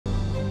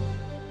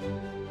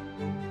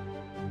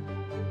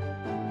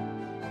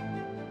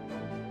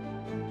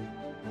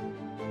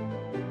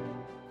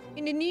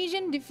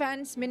Indonesian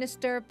Defense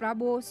Minister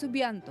Prabowo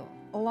Subianto,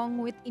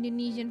 along with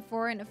Indonesian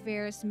Foreign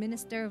Affairs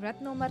Minister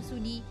Retno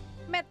Marsudi,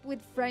 met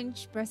with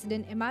French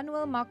President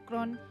Emmanuel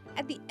Macron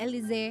at the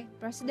Élysée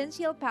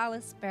Presidential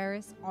Palace,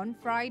 Paris on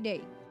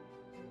Friday.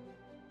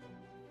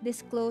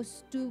 This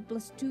close 2+2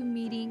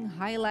 meeting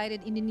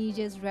highlighted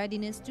Indonesia's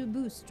readiness to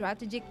boost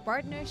strategic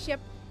partnership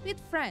with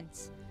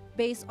France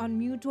based on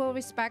mutual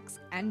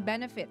respects and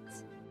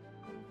benefits.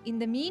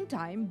 In the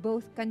meantime,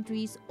 both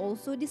countries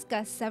also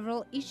discussed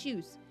several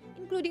issues,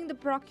 including the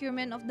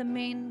procurement of the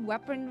main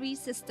weaponry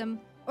system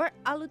or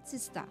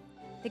alutsista,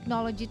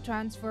 technology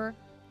transfer,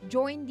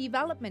 joint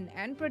development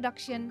and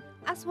production,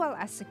 as well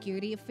as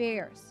security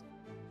affairs.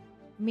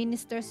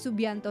 Minister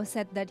Subianto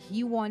said that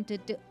he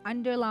wanted to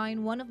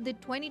underline one of the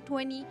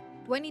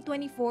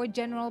 2020-2024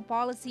 general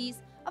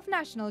policies of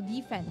national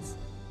defense,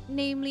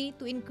 namely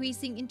to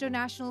increasing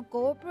international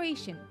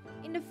cooperation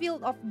in the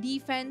field of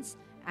defense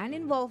and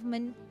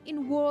involvement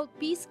in world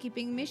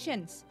peacekeeping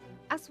missions,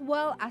 as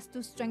well as to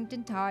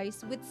strengthen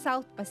ties with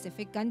South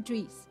Pacific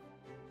countries.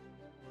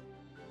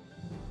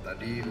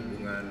 Tadi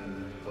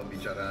hubungan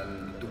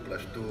pembicaraan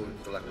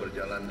 2+2 telah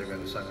berjalan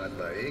dengan sangat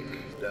baik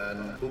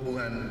dan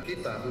hubungan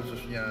kita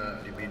khususnya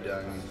di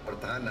bidang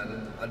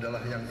pertahanan adalah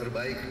yang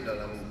terbaik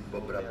dalam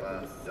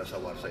beberapa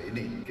dasawarsa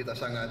ini. Kita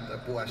sangat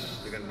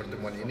puas dengan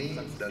pertemuan ini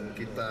dan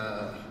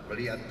kita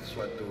melihat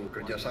suatu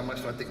kerjasama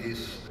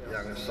strategis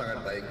yang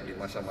sangat baik di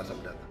masa-masa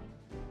mendatang.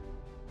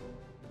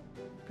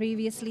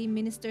 Previously,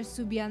 Minister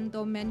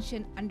Subianto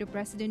mentioned under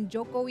President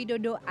Joko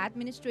Widodo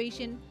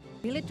administration,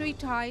 military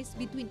ties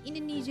between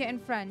Indonesia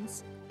and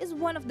France is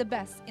one of the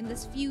best in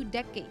these few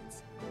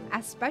decades,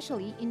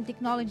 especially in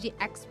technology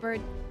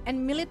export and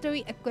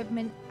military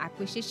equipment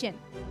acquisition.